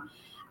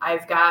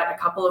 I've got a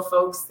couple of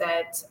folks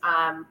that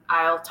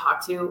I'll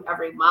talk to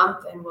every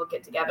month, and we'll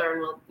get together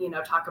and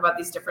we'll, talk about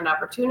these different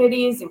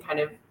opportunities and kind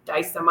of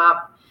dice them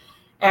up.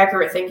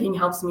 Accurate thinking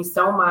helps me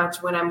so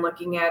much when I'm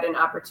looking at an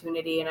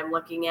opportunity and I'm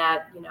looking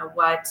at,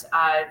 what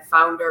a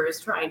founder is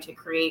trying to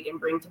create and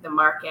bring to the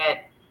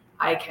market.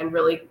 I can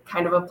really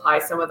kind of apply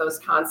some of those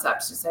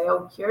concepts to say,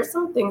 oh, here's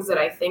some things that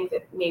I think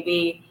that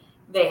maybe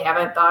they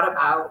haven't thought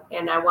about,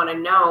 and I want to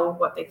know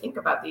what they think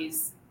about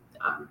these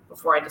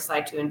before I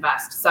decide to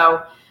invest.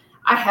 So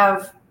I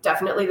have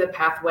definitely the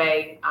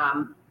pathway,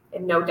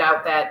 and no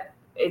doubt that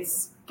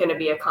it's going to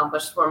be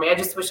accomplished for me. I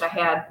just wish I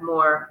had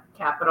more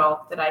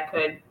capital that I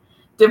could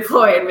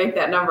deploy and make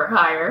that number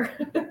higher.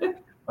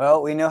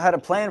 Well, we know how to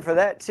plan for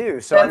that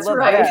too. So that's I love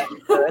right.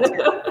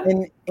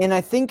 that. And I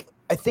think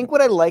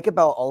what I like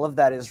about all of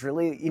that is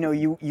really,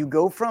 you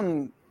go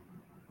from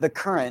the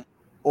current,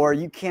 or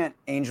you can't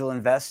angel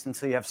invest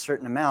until you have a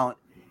certain amount.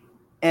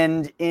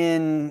 And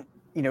in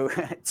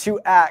 2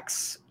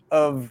 acts,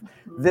 of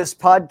this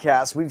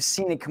podcast, we've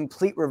seen a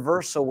complete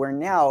reversal where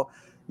now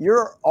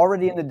you're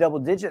already in the double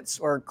digits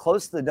or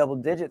close to the double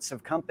digits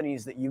of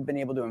companies that you've been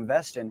able to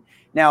invest in.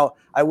 Now,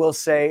 I will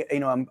say,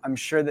 I'm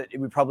sure that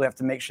we probably have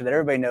to make sure that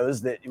everybody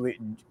knows that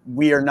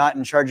we are not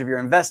in charge of your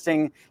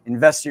investing,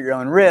 invest at your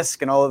own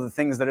risk and all of the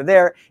things that are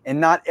there.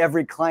 And not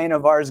every client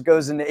of ours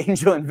goes into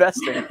angel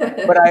investing.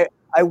 But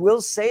I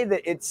will say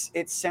that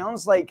it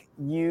sounds like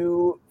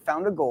you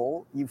found a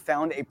goal, you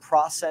found a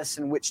process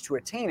in which to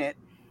attain it,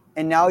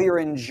 and now you're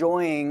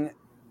enjoying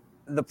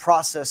the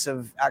process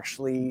of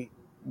actually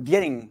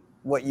getting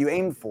what you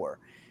aimed for.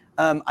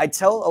 I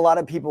tell a lot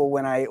of people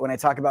when I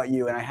talk about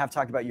you, and I have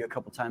talked about you a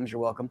couple times,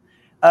 you're welcome.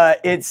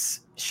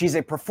 She's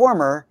a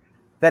performer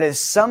that has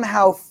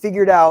somehow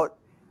figured out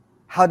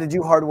how to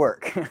do hard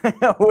work,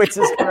 which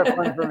is kind of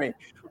fun for me.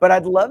 But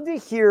I'd love to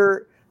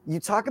hear you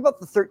talk about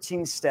the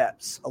 13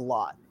 steps a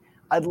lot.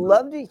 I'd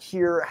love to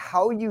hear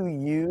how you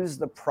use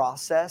the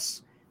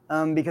process,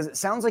 because it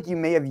sounds like you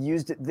may have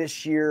used it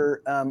this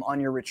year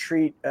on your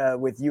retreat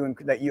with you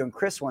and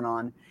Chris went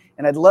on.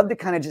 And I'd love to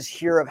kind of just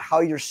hear of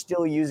how you're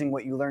still using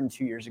what you learned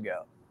 2 years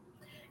ago.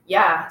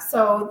 Yeah.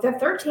 So the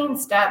 13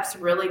 steps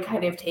really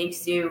kind of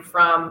takes you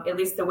from, at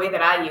least the way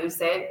that I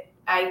use it,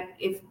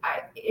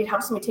 it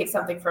helps me take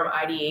something from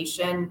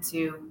ideation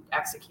to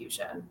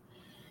execution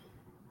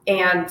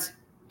and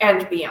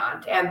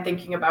beyond, and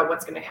thinking about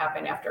what's going to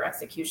happen after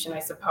execution, I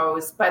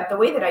suppose. But the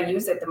way that I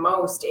use it the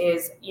most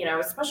is,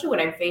 especially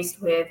when I'm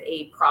faced with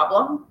a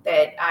problem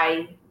that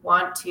I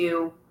want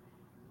to,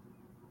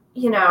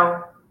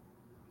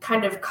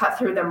 kind of cut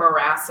through the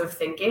morass of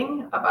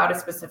thinking about a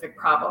specific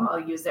problem. I'll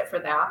use it for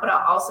that, but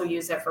I'll also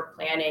use it for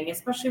planning,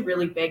 especially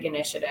really big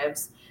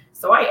initiatives.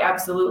 So I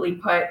absolutely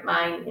put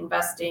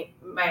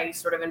my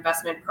sort of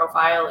investment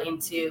profile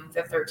into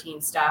the 13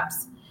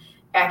 steps.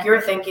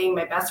 Accurate thinking,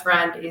 my best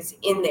friend, is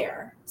in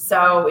there.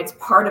 So it's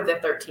part of the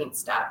 13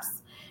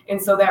 steps. And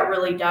so that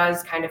really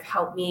does kind of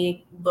help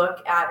me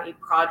look at a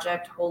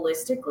project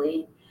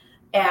holistically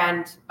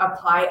and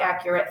apply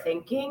accurate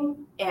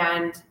thinking,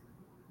 and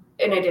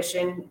in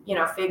addition,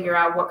 figure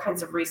out what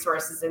kinds of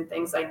resources and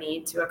things I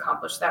need to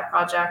accomplish that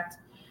project.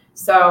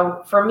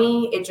 So for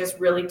me, it just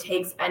really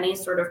takes any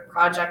sort of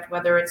project,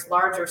 whether it's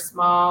large or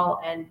small,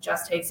 and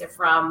just takes it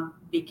from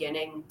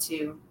beginning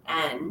to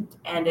end,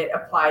 and it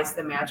applies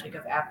the magic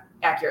of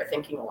accurate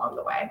thinking along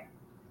the way.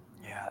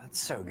 Yeah, that's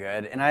so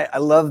good. And I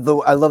love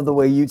the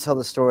way you tell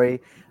the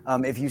story.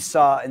 If you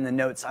saw in the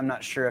notes, I'm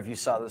not sure if you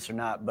saw this or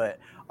not, but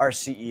our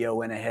CEO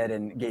went ahead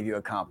and gave you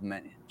a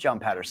compliment. John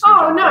Patterson. Oh,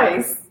 John nice.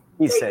 Patterson.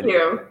 He said,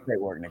 you. Great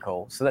work,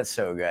 Nicole. So that's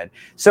so good.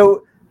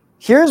 So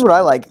here's what I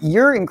like.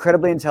 You're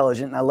incredibly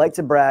intelligent, and I like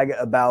to brag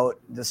about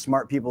the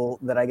smart people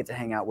that I get to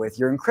hang out with.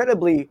 You're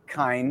incredibly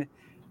kind.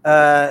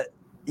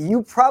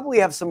 You probably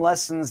have some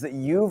lessons that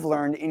you've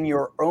learned in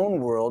your own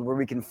world where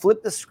we can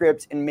flip the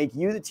script and make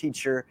you the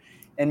teacher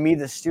and me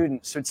the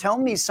student. So tell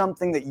me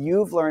something that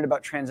you've learned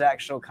about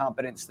transactional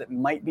competence that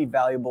might be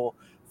valuable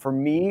for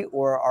me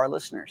or our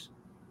listeners.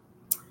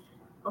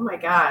 Oh my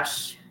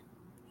gosh.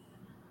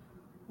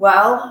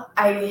 Well,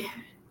 I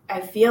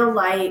feel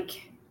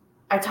like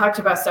I talked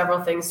about several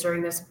things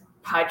during this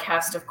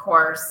podcast, of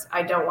course.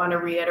 I don't want to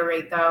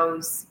reiterate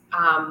those.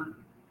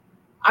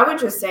 I would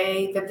just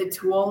say that the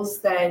tools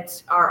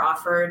that are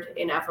offered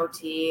in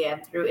FOT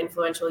and through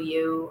Influential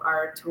You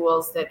are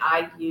tools that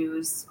I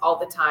use all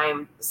the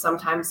time,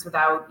 sometimes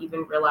without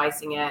even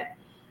realizing it.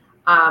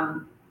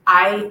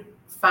 I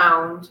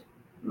found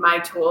my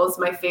tools,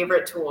 my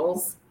favorite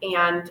tools,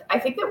 and I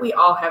think that we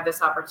all have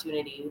this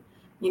opportunity.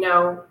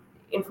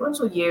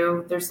 Influential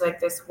You, there's like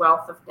this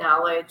wealth of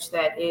knowledge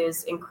that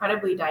is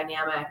incredibly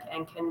dynamic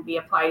and can be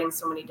applied in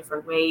so many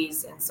different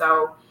ways. And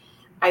so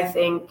I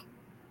think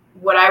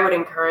what I would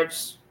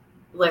encourage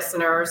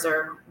listeners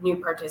or new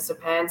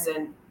participants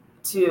and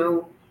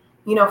to,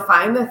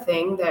 find the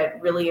thing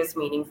that really is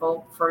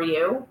meaningful for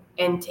you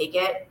and take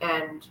it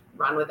and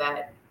run with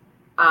it.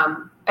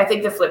 I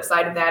think the flip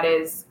side of that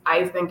is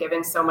I've been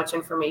given so much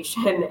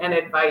information and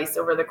advice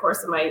over the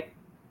course of my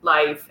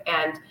life.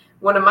 And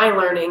one of my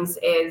learnings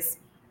is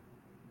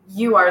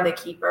you are the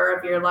keeper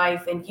of your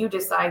life, and you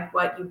decide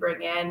what you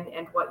bring in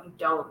and what you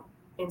don't.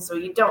 And so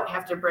you don't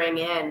have to bring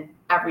in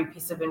every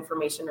piece of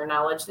information or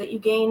knowledge that you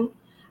gain.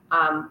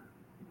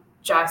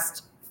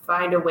 Just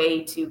find a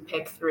way to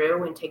pick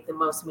through and take the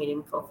most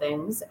meaningful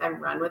things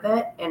and run with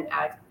it and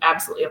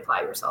absolutely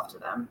apply yourself to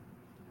them.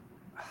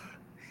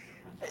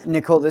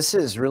 Nicole, this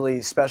is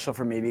really special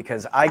for me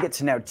because I get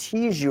to now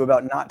tease you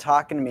about not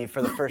talking to me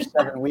for the first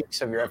 7 weeks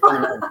of your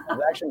affiliate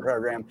transaction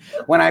program.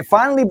 When I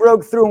finally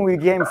broke through and we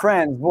became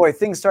friends, boy,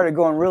 things started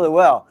going really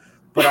well.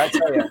 But I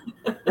tell you,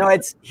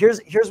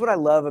 here's what I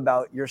love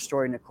about your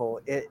story, Nicole.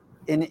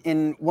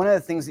 In one of the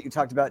things that you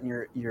talked about in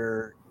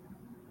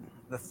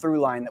the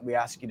through line that we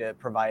ask you to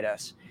provide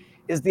us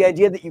is the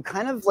idea that you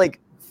kind of like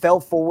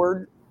fell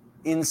forward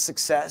in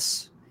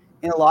success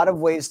in a lot of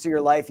ways through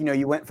your life.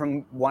 You went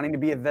from wanting to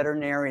be a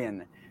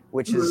veterinarian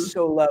which is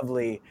so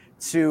lovely,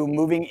 to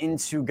moving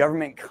into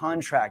government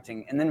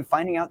contracting and then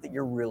finding out that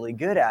you're really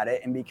good at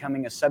it and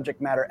becoming a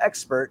subject matter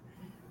expert.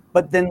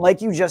 But then,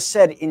 like you just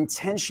said,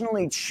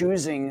 intentionally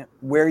choosing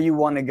where you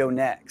want to go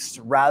next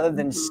rather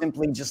than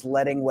simply just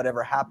letting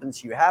whatever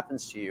happens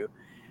to you.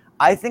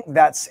 I think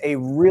that's a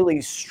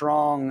really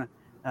strong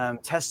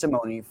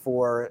testimony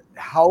for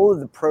how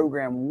the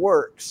program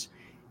works.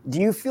 Do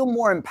you feel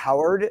more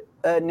empowered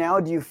now?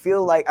 Do you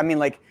feel like, I mean,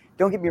 like,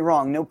 don't get me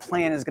wrong, no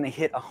plan is going to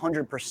hit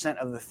 100%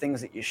 of the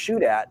things that you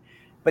shoot at,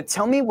 but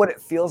tell me what it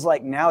feels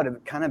like now to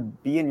kind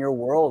of be in your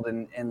world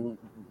and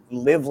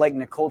live like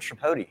Nicole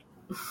Tripodi.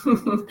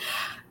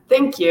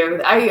 Thank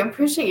you. I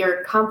appreciate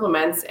your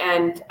compliments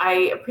and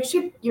I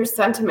appreciate your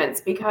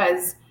sentiments,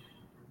 because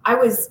I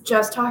was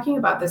just talking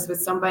about this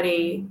with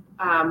somebody,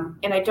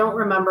 and I don't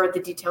remember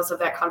the details of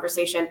that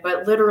conversation,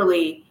 but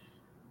literally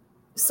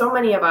so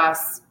many of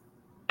us,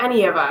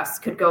 any of us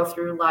could go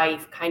through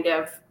life kind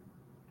of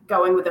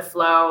going with the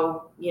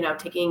flow,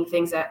 taking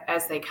things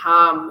as they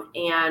come.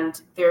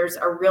 And there's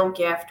a real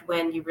gift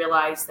when you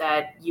realize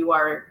that you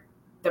are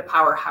the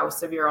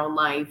powerhouse of your own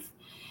life.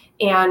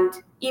 And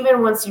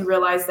even once you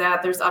realize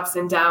that, there's ups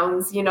and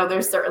downs.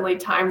 There's certainly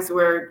times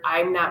where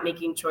I'm not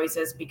making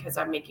choices because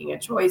I'm making a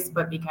choice,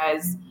 but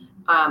because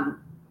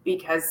I'm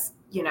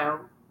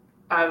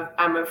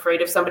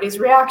afraid of somebody's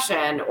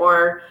reaction,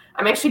 or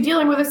I'm actually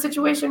dealing with a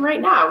situation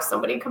right now.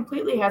 Somebody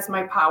completely has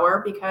my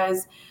power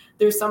because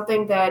there's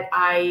something that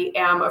I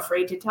am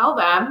afraid to tell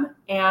them,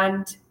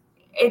 and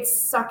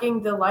it's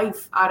sucking the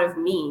life out of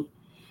me.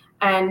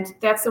 And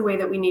that's the way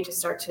that we need to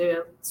start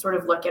to sort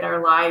of look at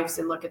our lives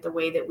and look at the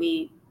way that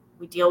we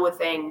deal with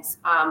things.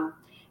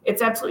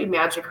 It's absolutely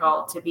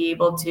magical to be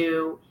able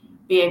to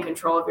be in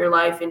control of your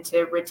life and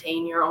to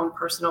retain your own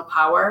personal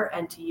power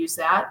and to use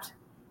that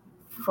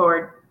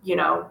for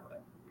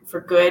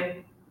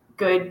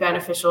good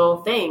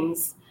beneficial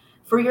things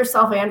for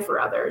yourself and for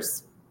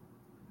others.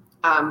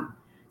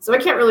 So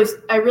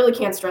I really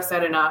can't stress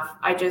that enough.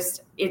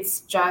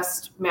 It's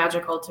just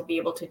magical to be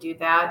able to do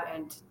that.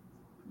 And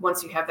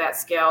once you have that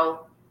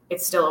skill,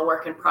 it's still a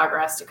work in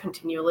progress to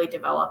continually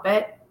develop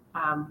it.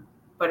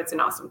 But it's an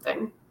awesome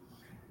thing.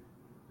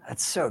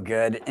 That's so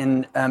good.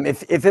 And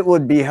if it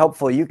would be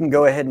helpful, you can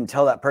go ahead and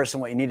tell that person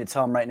what you need to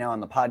tell them right now on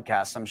the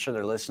podcast. I'm sure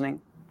they're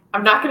listening.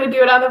 I'm not going to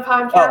do it on the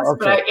podcast,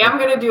 but I am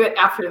going to do it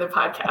after the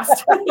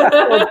podcast.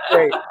 That's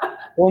great.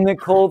 Well,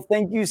 Nicole,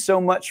 thank you so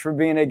much for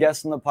being a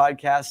guest on the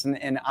podcast.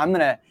 And I'm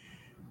going to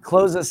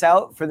close us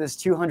out for this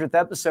 200th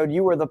episode.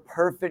 You were the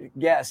perfect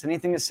guest.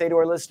 Anything to say to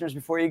our listeners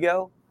before you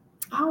go?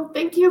 Oh,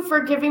 thank you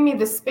for giving me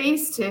the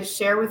space to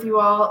share with you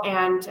all.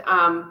 And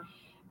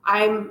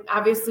I'm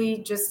obviously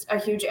just a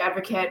huge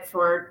advocate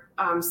for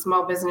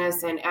small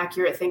business and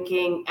accurate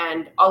thinking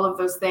and all of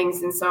those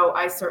things. And so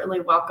I certainly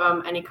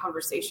welcome any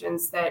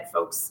conversations that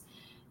folks,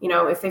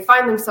 if they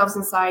find themselves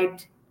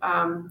inside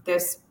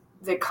the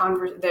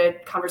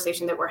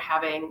conversation that we're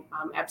having,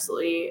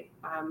 absolutely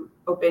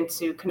open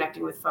to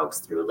connecting with folks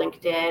through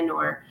LinkedIn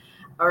or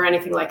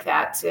anything like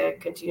that to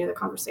continue the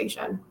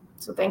conversation.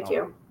 So thank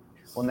you.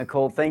 Well,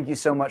 Nicole, thank you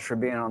so much for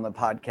being on the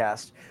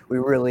podcast. We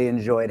really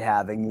enjoyed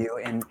having you.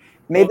 And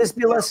may this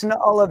be a lesson to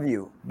all of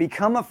you.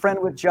 Become a friend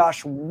with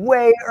Josh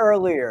way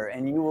earlier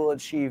and you will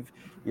achieve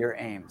your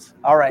aims.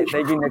 All right.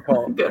 Thank you,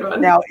 Nicole. Good one.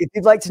 Now, if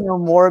you'd like to know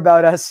more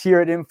about us here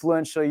at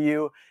Influential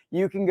You,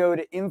 you can go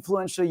to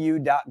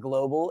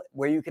influentialu.global,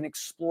 where you can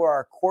explore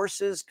our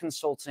courses,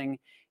 consulting,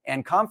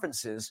 and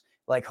conferences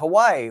like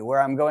Hawaii,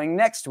 where I'm going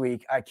next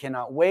week. I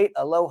cannot wait.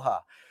 Aloha.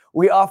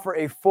 We offer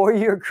a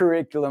 4-year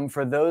curriculum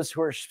for those who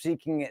are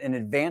seeking an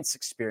advanced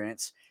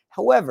experience.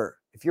 However,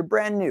 if you're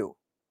brand new,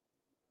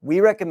 we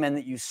recommend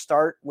that you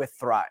start with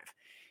Thrive.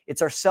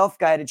 It's our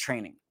self-guided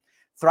training.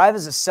 Thrive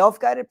is a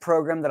self-guided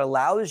program that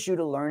allows you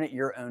to learn at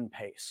your own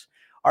pace.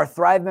 Our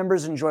Thrive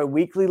members enjoy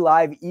weekly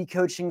live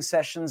e-coaching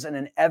sessions and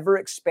an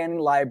ever-expanding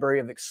library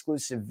of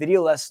exclusive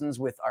video lessons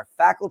with our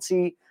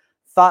faculty,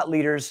 thought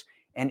leaders,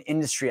 and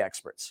industry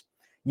experts.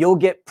 You'll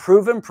get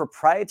proven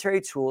proprietary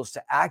tools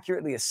to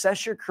accurately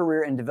assess your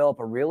career and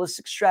develop a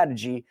realistic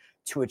strategy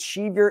to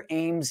achieve your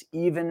aims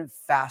even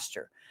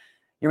faster.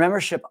 Your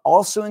membership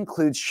also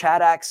includes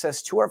chat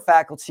access to our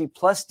faculty,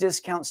 plus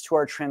discounts to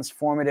our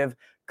transformative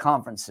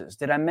conferences.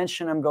 Did I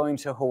mention I'm going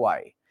to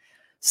Hawaii?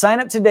 Sign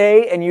up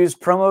today and use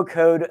promo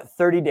code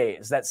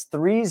 30days. That's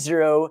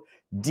 30DAYS.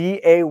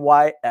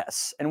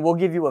 And we'll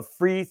give you a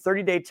free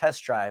 30-day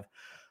test drive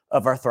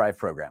of our Thrive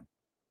program.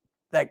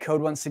 That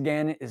code, once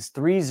again, is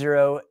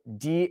 30DAYS,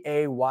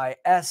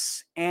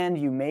 and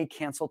you may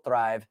cancel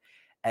Thrive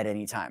at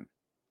any time.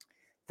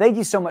 Thank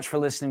you so much for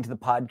listening to the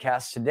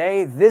podcast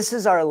today. This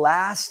is our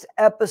last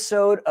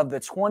episode of the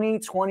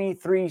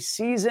 2023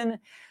 season.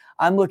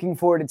 I'm looking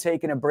forward to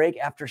taking a break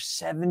after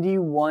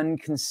 71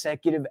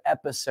 consecutive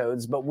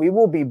episodes, but we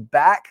will be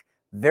back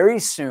very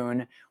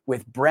soon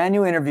with brand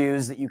new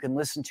interviews that you can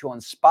listen to on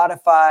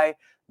Spotify,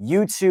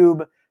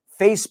 YouTube,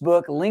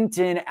 Facebook,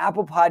 LinkedIn,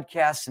 Apple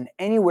Podcasts, and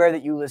anywhere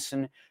that you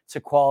listen to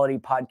quality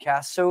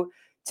podcasts. So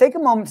take a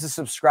moment to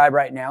subscribe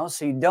right now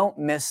so you don't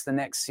miss the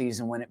next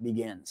season when it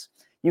begins.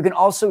 You can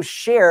also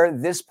share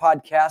this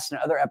podcast and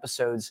other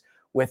episodes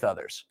with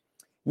others.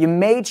 You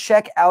may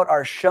check out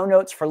our show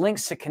notes for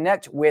links to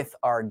connect with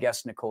our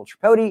guest, Nicole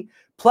Tripodi,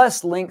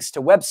 plus links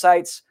to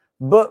websites,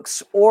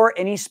 books, or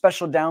any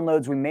special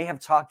downloads we may have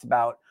talked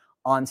about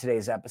on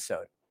today's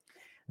episode.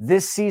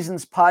 This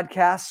season's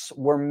podcasts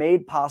were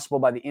made possible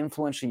by the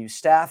Influential You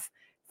staff,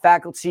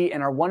 faculty,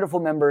 and our wonderful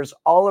members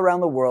all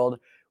around the world,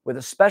 with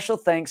a special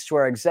thanks to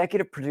our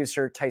executive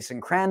producer,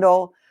 Tyson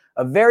Crandall.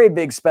 A very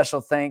big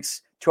special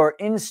thanks to our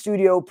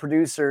in-studio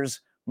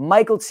producers,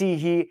 Michael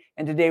Teehee,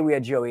 and today we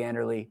had Joey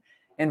Anderley.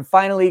 And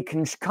finally,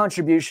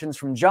 contributions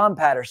from John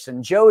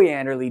Patterson, Joey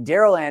Anderley,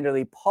 Daryl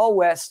Anderley, Paul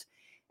West,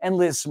 and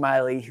Liz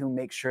Smiley, who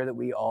make sure that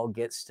we all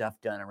get stuff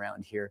done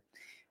around here.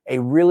 A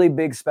really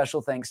big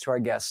special thanks to our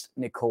guest,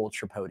 Nicole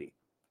Tripodi.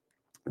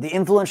 The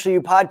Influential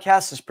You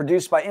podcast is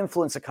produced by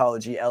Influence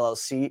Ecology,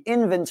 LLC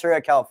in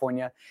Ventura,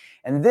 California.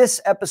 And this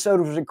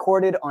episode was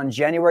recorded on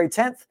January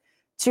 10th,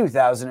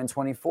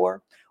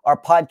 2024. Our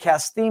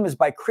podcast theme is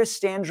by Chris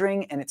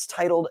Standring, and it's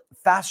titled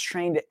Fast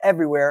Trained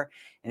Everywhere.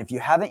 And if you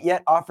haven't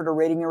yet offered a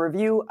rating or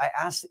review, I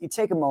ask that you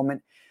take a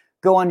moment,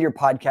 go onto your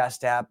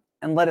podcast app,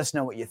 and let us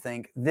know what you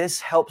think. This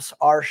helps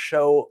our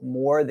show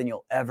more than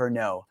you'll ever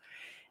know.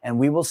 And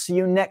we will see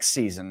you next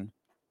season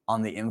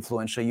on the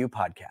Influential You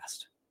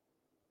podcast.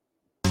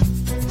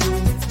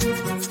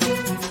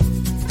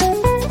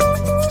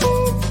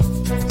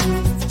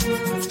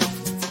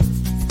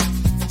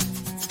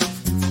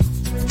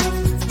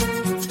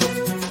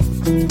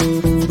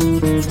 Thank you.